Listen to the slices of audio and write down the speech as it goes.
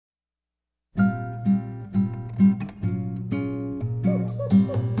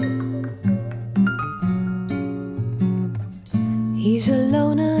He's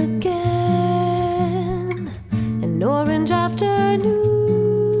alone again, an orange afternoon,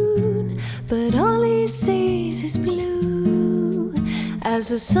 but all he sees is blue as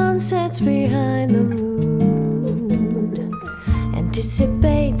the sun sets behind the moon.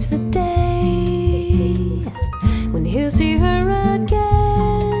 Anticipates the day when he'll see her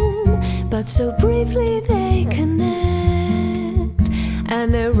again, but so briefly they connect,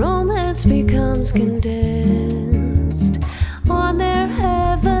 and their romance becomes condensed. On their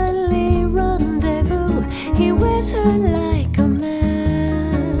heavenly rendezvous, he wears her like a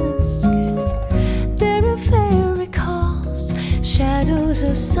mask. Their affair recalls shadows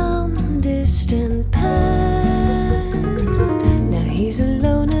of some distant past.